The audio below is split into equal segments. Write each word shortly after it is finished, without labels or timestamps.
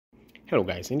Hello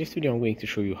guys, in this video I'm going to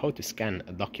show you how to scan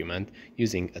a document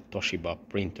using a Toshiba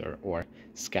printer or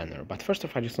scanner. But first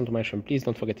of all, I just want to mention, please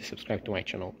don't forget to subscribe to my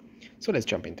channel. So let's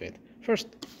jump into it. First,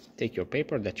 take your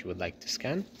paper that you would like to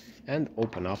scan and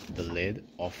open up the lid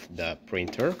of the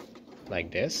printer like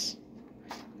this.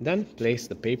 Then place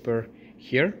the paper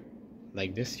here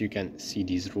like this. You can see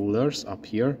these rulers up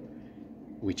here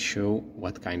which show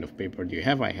what kind of paper do you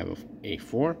have. I have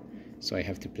A4. So I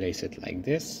have to place it like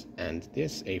this and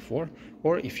this A4,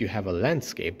 or if you have a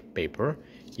landscape paper,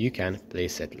 you can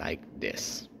place it like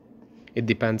this. It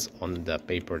depends on the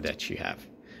paper that you have.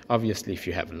 Obviously, if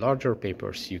you have larger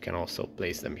papers, you can also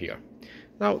place them here.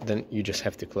 Now, then you just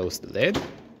have to close the lid,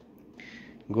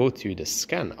 go to the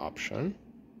scan option,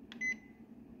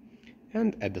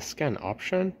 and at the scan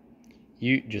option,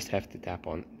 you just have to tap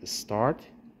on the start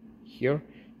here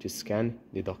to scan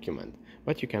the document.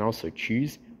 But you can also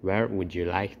choose where would you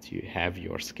like to have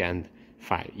your scanned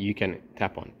file. You can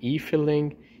tap on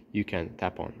e-filling, you can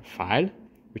tap on file,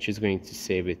 which is going to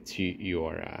save it to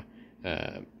your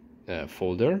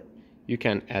folder. You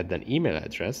can add an email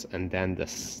address, and then the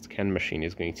scan machine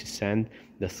is going to send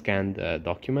the scanned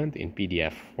document in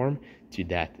PDF form to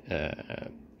that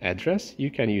address.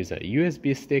 You can use a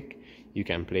USB stick, you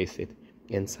can place it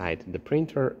inside the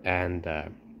printer, and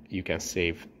you can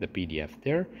save the PDF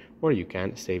there, or you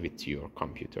can save it to your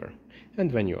computer. And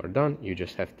when you are done, you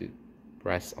just have to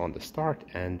press on the start,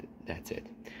 and that's it.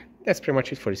 That's pretty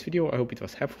much it for this video. I hope it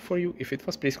was helpful for you. If it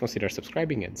was, please consider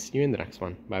subscribing, and see you in the next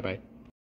one. Bye bye.